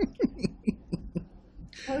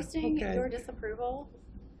 Posting your disapproval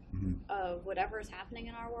of whatever is happening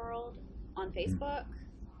in our world on Facebook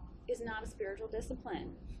is not a spiritual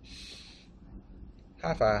discipline.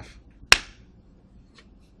 High five.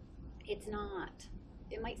 It's not.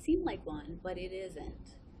 It might seem like one, but it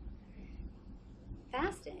isn't.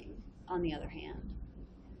 Fasting, on the other hand,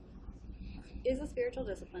 is a spiritual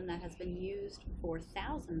discipline that has been used for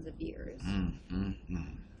thousands of years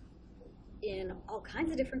in all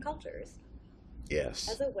kinds of different cultures. Yes.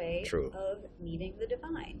 As a way True. of meeting the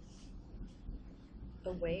divine.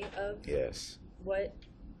 A way of Yes. what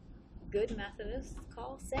good Methodists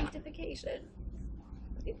call sanctification.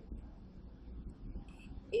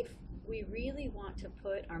 If we really want to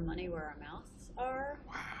put our money where our mouths are,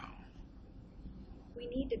 Wow. we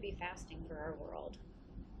need to be fasting for our world.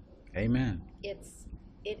 Amen. It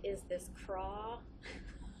is this craw,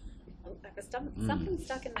 something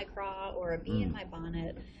stuck in my craw or a bee in my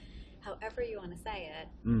bonnet, however you want to say it,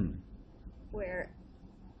 where,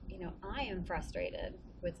 I am frustrated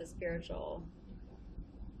with the spiritual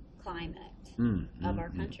climate of our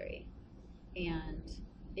country. And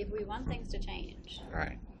if we want things to change,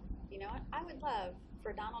 right. You know what? I would love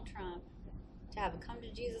for Donald Trump to have a come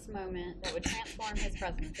to Jesus moment that would transform his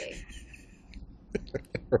presidency.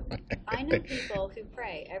 Right. I know people who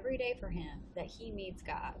pray every day for him that he meets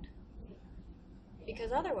God.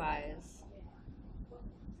 Because otherwise,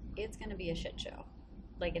 it's going to be a shit show,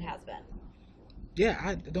 like it has been. Yeah,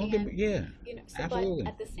 absolutely. But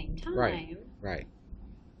at the same time, right.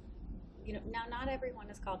 Now not everyone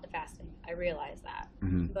is called to fasting. I realize that.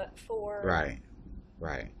 But for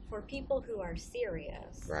for people who are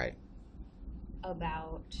serious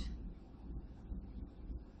about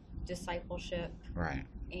discipleship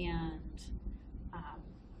and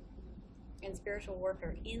spiritual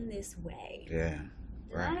warfare in this way.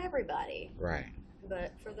 Not everybody.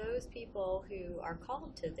 But for those people who are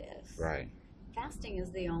called to this, fasting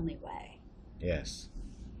is the only way. Yes,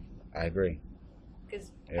 I agree.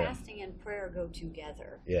 Because fasting and prayer go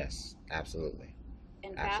together. Yes, absolutely.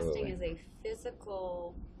 And fasting is a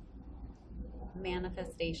physical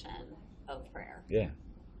manifestation of prayer. Yeah.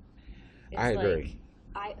 It's I agree.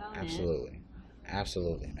 Like, I own absolutely. it.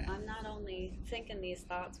 Absolutely, man. I'm not only thinking these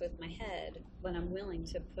thoughts with my head, but I'm willing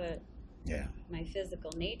to put my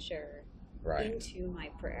physical nature into my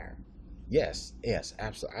prayer. Yes,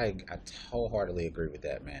 absolutely. I wholeheartedly agree with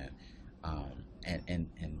that, man.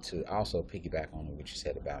 And to also piggyback on what you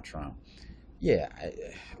said about Trump,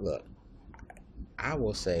 look, I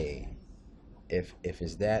will say, if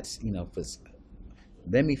it's that,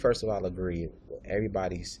 let me first of all agree with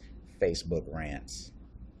everybody's Facebook rants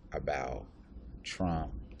about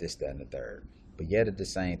Trump, this, that, and the third. But yet at the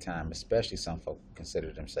same time, especially some folk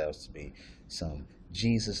consider themselves to be some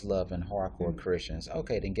Jesus-loving, hardcore Christians.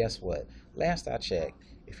 Okay, then guess what? Last I checked,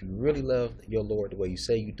 if you really love your Lord the way you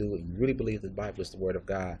say you do, and you really believe the Bible is the Word of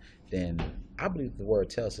God, then I believe the Word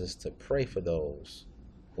tells us to pray for those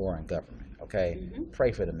who are in government, okay?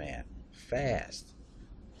 Pray for the man. Fast.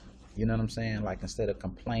 You know what I'm saying? Like, instead of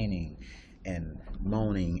complaining and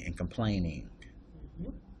moaning and complaining.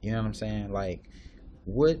 You know what I'm saying? Like,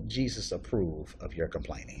 would Jesus approve of your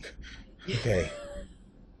complaining? Okay.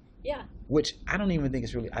 Yeah. Which I don't even think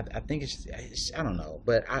it's really, I think it's I don't know.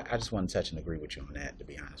 But I just want to touch and agree with you on that, to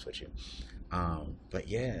be honest with you. But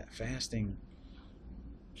yeah, fasting,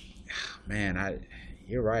 man,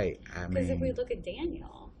 you're right. Because if we look at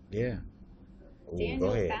Daniel. Yeah. Ooh,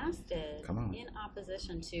 Daniel fasted Come on. in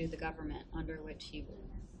opposition to the government under which he was.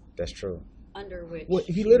 That's true. Under which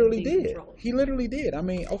he literally did. Controlled. He literally did. I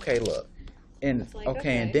mean, okay, look. And like,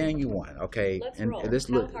 and Daniel 1, okay. Let's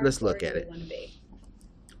let's look at it.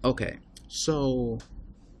 Okay. So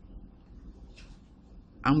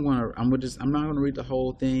I'm not gonna read the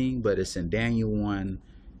whole thing, but it's in Daniel 1,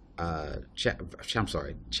 chapter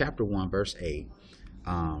 1, verse 8.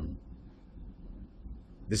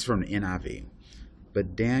 This is from the NIV.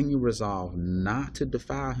 But Daniel resolved not to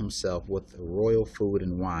defile himself with royal food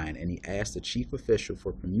and wine, and he asked the chief official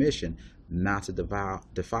for permission not to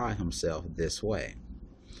defile himself this way.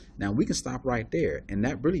 Now, we can stop right there, and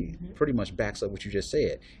that really pretty much backs up what you just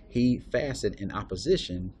said. He fasted in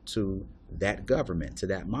opposition to that government, to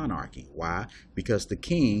that monarchy. Why? Because the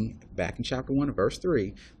king, back in chapter 1, verse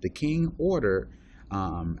 3, the king ordered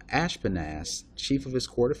Ashpenaz, chief of his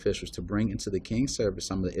court officials, to bring into the king's service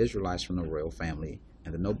some of the Israelites from the royal family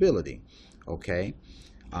and the nobility. Okay,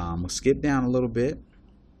 we'll skip down a little bit,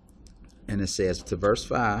 and it says to verse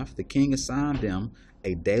 5, the king assigned them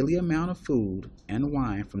a daily amount of food and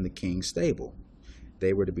wine from the king's stable.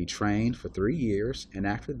 They were to be trained for 3 years, and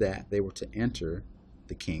after that they were to enter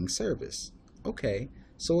the king's service. Okay,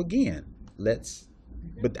 so again,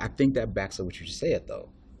 but I think that backs up what you just said, though.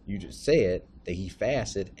 You just said that he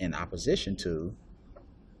fasted in opposition to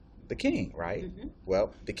the king, right?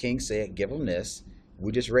 Well, the king said, give him this.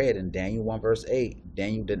 We just read in Daniel 1 verse 8,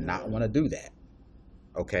 Daniel did not want to do that.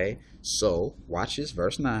 Okay, so watch this,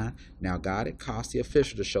 verse 9. Now God had caused the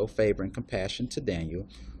official to show favor and compassion to Daniel,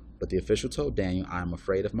 but the official told Daniel, I am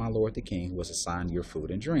afraid of my lord the king, who has assigned your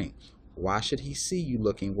food and drink. Why should he see you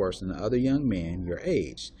looking worse than the other young men your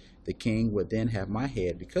age? The king would then have my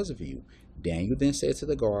head because of you. Daniel then said to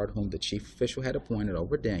the guard, whom the chief official had appointed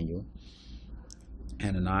over Daniel,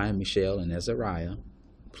 Hananiah, Mishael, and Azariah,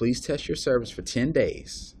 please test your servants for 10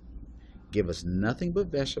 days. Give us nothing but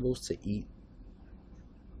vegetables to eat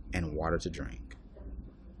and water to drink.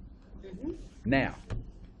 Now,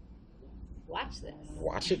 watch this.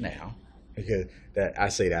 Watch it now, because I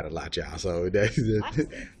say that a lot, y'all. So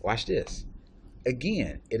watch this.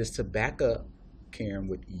 Again, it is to back up, Karen,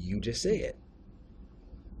 what you just said.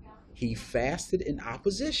 He fasted in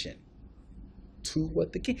opposition to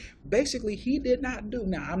what the king. Basically, he did not do.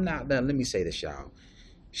 Now, let me say this, y'all.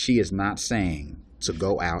 She is not saying to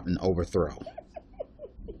go out and overthrow.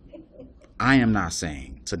 I am not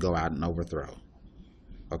saying to go out and overthrow.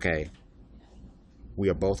 Okay? We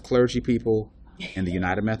are both clergy people in the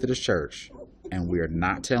United Methodist Church, and we are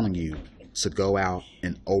not telling you to go out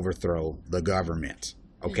and overthrow the government.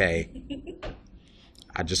 Okay?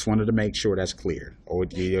 I just wanted to make sure that's clear. Or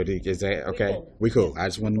is that okay? We cool. I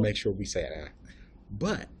just wanted to make sure we say that.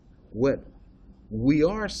 But what we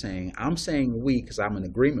are saying, I'm saying we because I'm in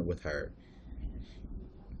agreement with her.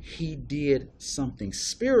 He did something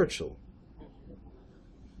spiritual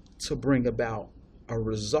to bring about a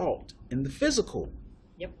result in the physical.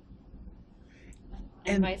 Yep.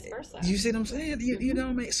 And vice versa. You see what I'm saying? You know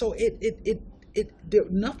what I mean? So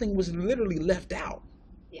nothing was literally left out.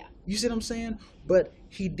 Yeah. You see what I'm saying? But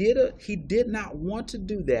he did not want to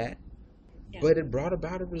do that, but it brought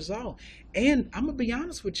about a result. And I'm gonna be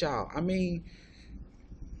honest with y'all. I mean,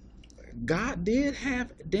 God did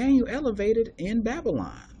have Daniel elevated in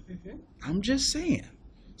Babylon. I'm just saying.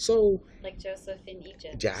 So, like Joseph in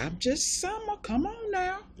Egypt. I'm just come on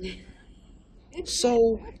now.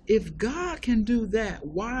 So if God can do that,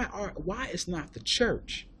 why is not the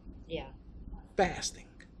church fasting?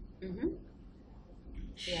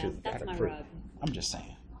 Yeah, that's my rub. I'm just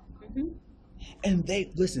saying. And they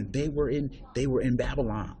were in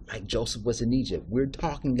Babylon, like Joseph was in Egypt. We're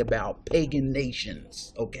talking about pagan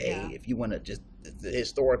nations, okay? If you want to just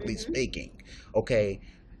historically speaking, okay?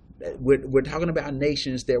 We're talking about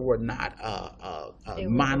nations that were not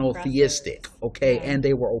monotheistic, okay? And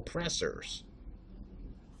they were oppressors.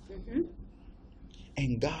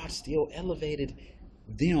 And God still elevated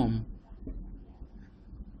them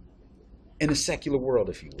in a secular world,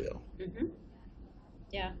 if you will.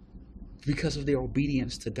 Yeah. Because of their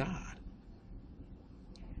obedience to God.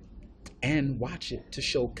 And watch it to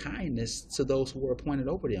show kindness to those who were appointed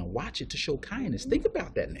over them. Watch it to show kindness. Think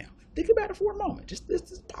about that now. Think about it for a moment. Just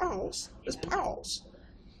pause. Let's pause.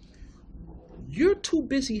 You're too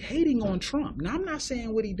busy hating on Trump. Now, I'm not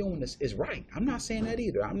saying what he's doing is right. I'm not saying that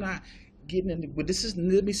either. I'm not getting into, but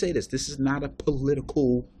let me say this. This is not a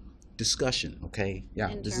political discussion, okay? Yeah.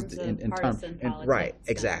 In terms of partisan politics. Right,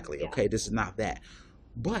 exactly. Okay, this is not that.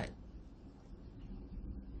 But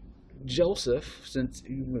Joseph, since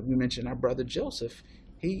we mentioned our brother Joseph,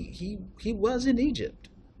 he was in Egypt,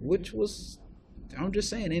 which was, I'm just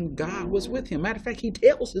saying, and God was with him. Matter of fact, he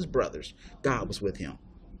tells his brothers God was with him.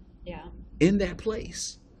 Yeah. In that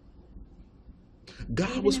place.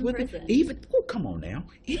 God was with him. Come on now.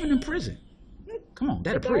 Even in prison. Come on,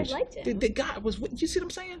 that'll preach. The God was with, you see what I'm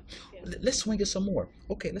saying? Yeah. Let's swing it some more.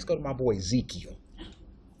 Okay, let's go to my boy Ezekiel.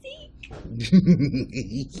 I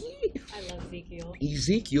love Ezekiel.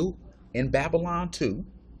 Ezekiel in Babylon too.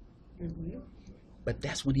 But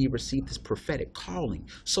that's when he received his prophetic calling.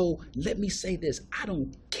 So let me say this. I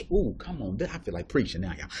don't care. Ooh, come on. I feel like preaching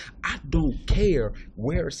now, y'all. I don't care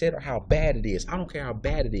where it's at or how bad it is. I don't care how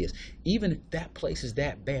bad it is. Even if that place is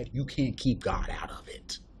that bad, you can't keep God out of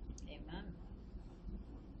it. Amen.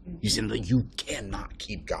 You see, you cannot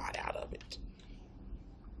keep God out of it.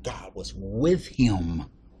 God was with him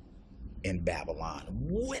in Babylon.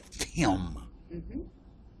 With him.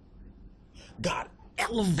 God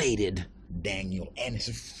elevated Daniel and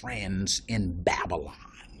his friends in Babylon.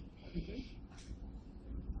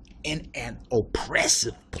 In an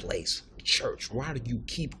oppressive place. Church, why do you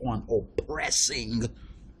keep on oppressing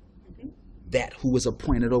that who was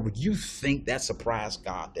appointed over? You think that surprised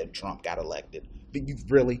God that Trump got elected? Did you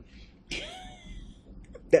really?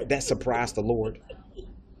 that surprised the Lord?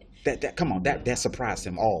 Come on, that surprised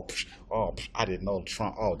him. Oh, I didn't know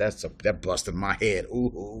Trump. Oh, that busted my head.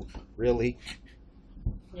 Ooh, really?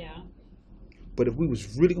 Yeah. But if we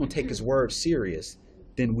was really gonna take his word serious,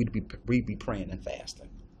 then we'd be praying and fasting.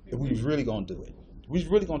 If we was really gonna do it, We're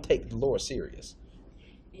really going to take the Lord serious.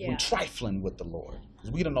 Yeah. We're trifling with the Lord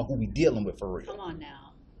because we don't know who we're dealing with for real. Come on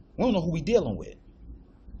now. We don't know who we're dealing with.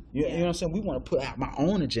 You Yeah. know what I'm saying? We want to put out my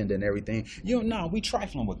own agenda and everything. No, we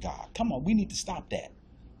trifling with God. Come on, we need to stop that.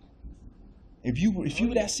 If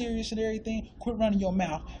you that serious and everything, quit running your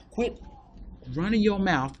mouth. Quit running your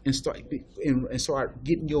mouth and start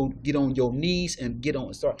get on your knees and get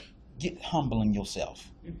humbling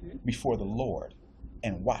yourself before the Lord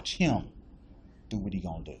and watch Him do what He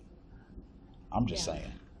gonna do. I'm just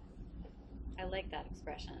saying. I like that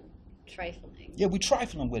expression, trifling. Yeah, we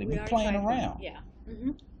trifling with it. We playing around. Yeah.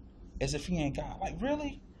 As if He ain't God. Like,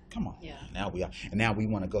 really? Come on. Yeah. Now we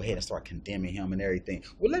want to go ahead and start condemning Him and everything.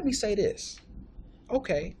 Well, let me say this.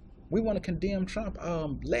 Okay, we want to condemn Trump.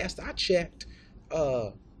 Last I checked,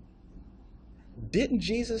 didn't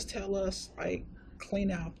Jesus tell us, like, clean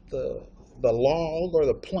out the log or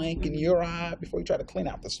the plank in your eye before you try to clean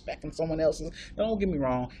out the speck in someone else's? Now, don't get me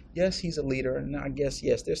wrong. Yes, he's a leader, and I guess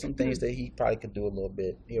there's some things that he probably could do a little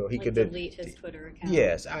bit. He like could delete his Twitter account.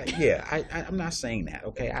 Yes, I'm not saying that.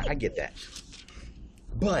 Okay, I get that.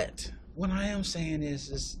 But what I am saying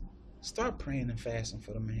is start praying and fasting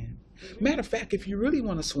for the man. Matter of fact, if you really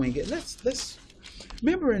want to swing it, let's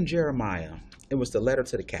remember in Jeremiah, it was the letter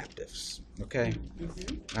to the captives. Okay,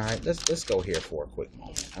 all right. Let's go here for a quick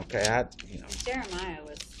moment. Okay, Jeremiah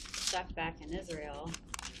was stuck back in Israel.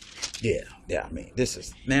 Yeah. I mean, this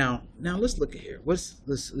is now. Let's look at here. Let's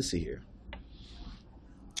see here.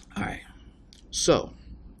 All right. So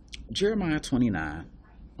Jeremiah 29.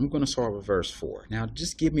 I'm going to start with verse 4. Now,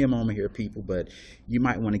 just give me a moment here, people, but you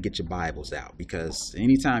might want to get your Bibles out because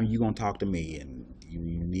anytime you're going to talk to me, and you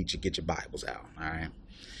need to get your Bibles out, all right?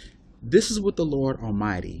 This is what the Lord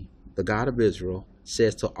Almighty, the God of Israel,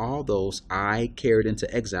 says to all those I carried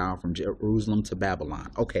into exile from Jerusalem to Babylon.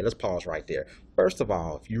 Okay, let's pause right there. First of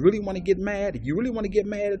all, if you really want to get mad,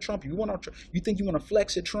 at Trump, you think you want to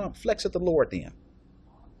flex at Trump, flex at the Lord then.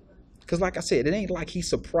 Because like I said, it ain't like he's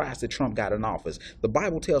surprised that Trump got in office. The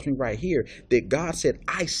Bible tells me right here that God said,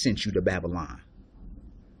 I sent you to Babylon.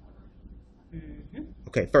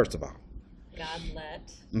 Okay, first of all. God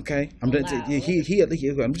let. Okay, I'm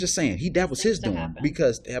just saying that was his doing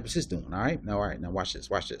because that was his doing. All right, now watch this.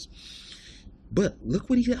 But look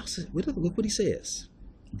what he says.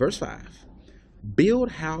 Verse 5.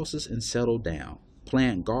 Build houses and settle down.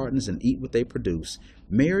 Plant gardens and eat what they produce.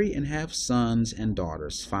 Marry and have sons and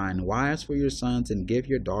daughters. Find wives for your sons and give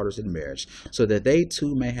your daughters in marriage, so that they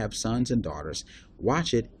too may have sons and daughters.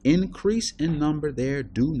 Watch it. Increase in number there.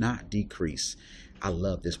 Do not decrease. I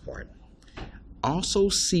love this part. Also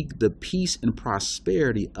seek the peace and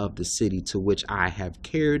prosperity of the city to which I have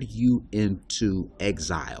carried you into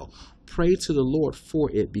exile. Pray to the Lord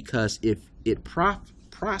for it, because if it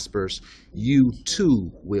prospers, you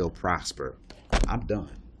too will prosper. I'm done.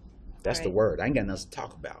 That's right. The word. I ain't got nothing to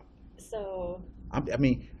talk about. So I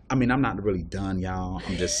mean, I'm not really done, y'all.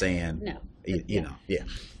 I'm just saying. No. You know, yeah.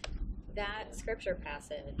 That scripture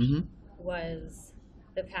passage was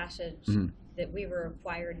the passage that we were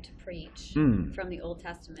required to preach from the Old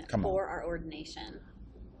Testament for our ordination.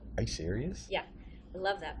 Are you serious? Yeah, I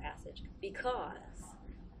love that passage because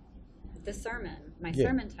the sermon, my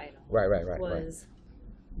sermon title, was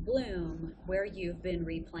 "Bloom Where You've Been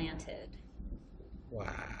Replanted."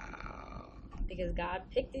 Wow. Because God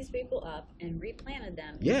picked these people up and replanted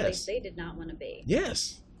them in a place they did not want to be.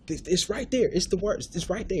 Yes. It's right there. It's the word. It's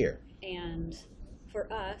right there. And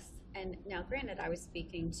for us, and now granted, I was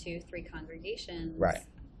speaking to 3 congregations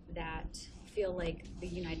that feel like the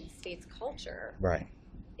United States culture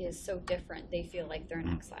is so different. They feel like they're in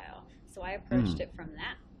exile. So I approached it from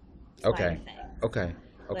that side of things. Okay.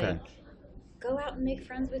 Like, go out and make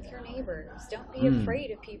friends with your neighbors. Don't be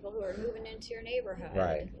afraid of people who are moving into your neighborhood.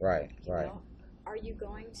 Right. You know, are you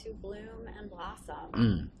going to bloom and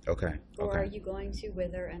blossom? Or are you going to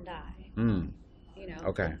wither and die? You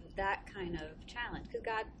know, that kind of challenge. Because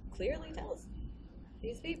God clearly tells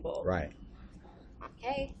these people,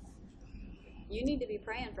 hey, you need to be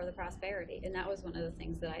praying for the prosperity. And that was one of the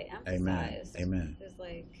things that I emphasized. Amen. It was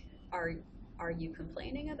like, are you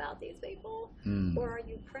complaining about these people? Or are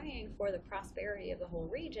you praying for the prosperity of the whole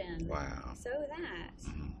region? Wow. So that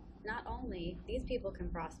not only these people can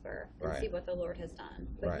prosper and see what the Lord has done,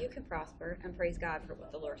 but you can prosper and praise God for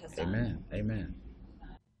what the Lord has done. Amen.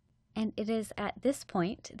 And it is at this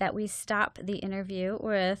point that we stop the interview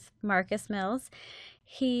with Marcus Mills.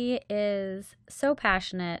 He is so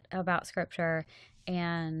passionate about Scripture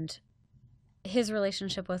and his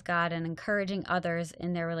relationship with God and encouraging others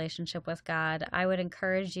in their relationship with God. I would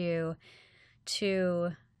encourage you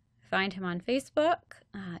to find him on Facebook.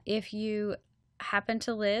 If you happen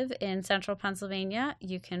to live in central Pennsylvania,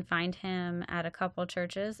 you can find him at a couple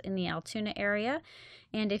churches in the Altoona area.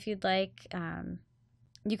 And if you'd like,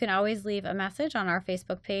 you can always leave a message on our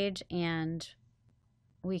Facebook page, and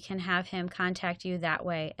we can have him contact you that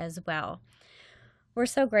way as well. We're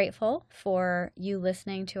so grateful for you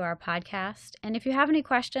listening to our podcast. And if you have any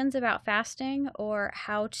questions about fasting or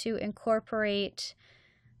how to incorporate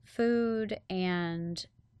food and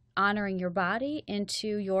honoring your body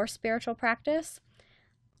into your spiritual practice,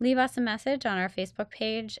 leave us a message on our Facebook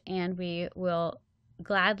page, and we will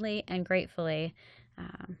gladly and gratefully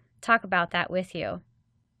talk about that with you.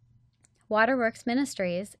 Waterworks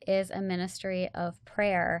Ministries is a ministry of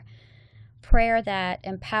prayer that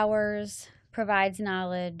empowers, provides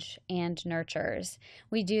knowledge, and nurtures.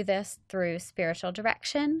 We do this through spiritual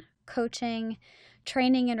direction, coaching,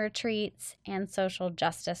 training and retreats, and social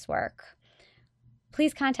justice work.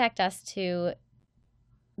 Please contact us to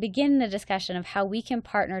begin the discussion of how we can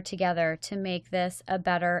partner together to make this a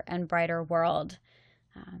better and brighter world,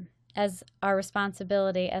 as our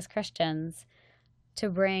responsibility as Christians to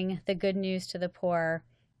bring the good news to the poor,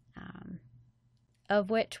 of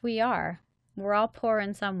which we are. We're all poor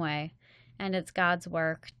in some way, and it's God's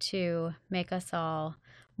work to make us all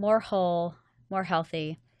more whole, more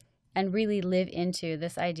healthy, and really live into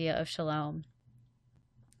this idea of shalom.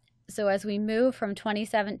 So as we move from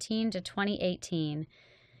 2017 to 2018,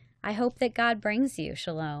 I hope that God brings you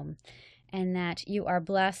shalom and that you are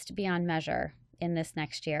blessed beyond measure in this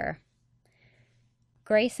next year.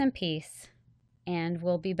 Grace and peace, and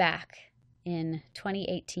we'll be back in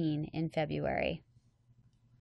 2018 in February.